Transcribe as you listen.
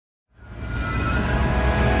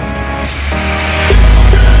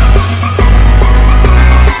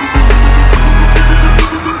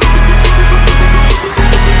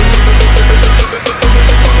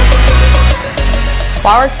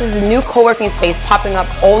Barworks is a new co-working space popping up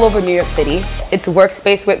all over New York City. It's a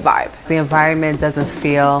workspace with vibe. The environment doesn't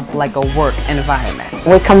feel like a work environment.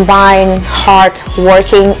 We combine hard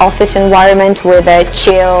working office environment with a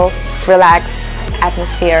chill, relaxed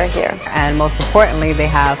atmosphere here. And most importantly, they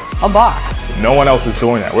have a bar. No one else is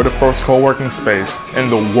doing that. We're the first co-working space in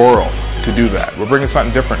the world to do that. We're bringing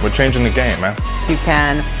something different. We're changing the game, man. You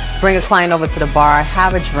can bring a client over to the bar,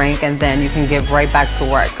 have a drink, and then you can get right back to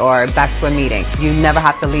work or back to a meeting. You never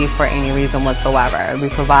have to leave for any reason whatsoever. We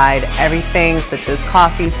provide everything such as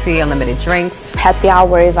coffee, tea, unlimited drinks. Happy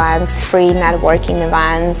hour events, free networking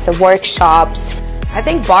events, workshops. I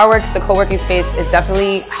think Barworks, the co-working space, is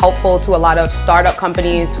definitely helpful to a lot of startup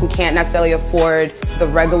companies who can't necessarily afford the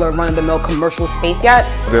regular run-of-the-mill commercial space yet.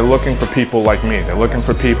 They're looking for people like me. They're looking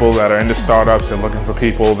for people that are into startups. They're looking for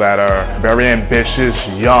people that are very ambitious,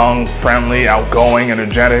 young, friendly, outgoing,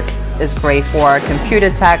 energetic. It's great for computer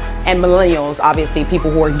techs. And millennials, obviously, people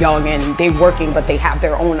who are young and they're working, but they have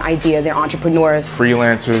their own idea, they're entrepreneurs.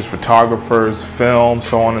 Freelancers, photographers, film,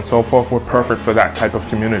 so on and so forth. We're perfect for that type of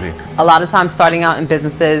community. A lot of times starting out in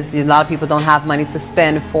businesses, a lot of people don't have money to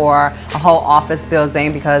spend for a whole office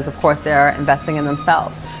building because, of course, they're investing in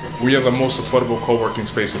themselves. We are the most affordable co-working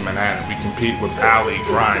space in Manhattan. We compete with Alley,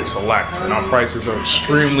 Grind, Select, and our prices are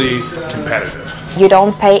extremely competitive. You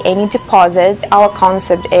don't pay any deposits. Our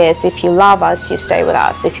concept is if you love us, you stay with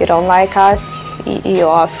us. If you don't like us, you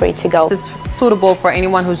are free to go. It's suitable for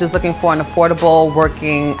anyone who's just looking for an affordable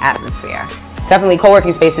working atmosphere. Definitely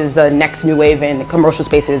co-working space is the next new wave in commercial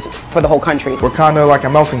spaces for the whole country. We're kind of like a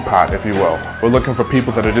melting pot, if you will. We're looking for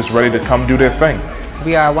people that are just ready to come do their thing.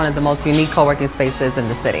 We are one of the most unique co-working spaces in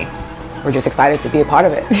the city. We're just excited to be a part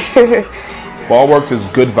of it. Barworks is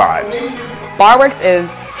good vibes. Barworks is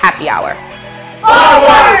happy hour.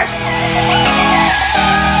 Barworks!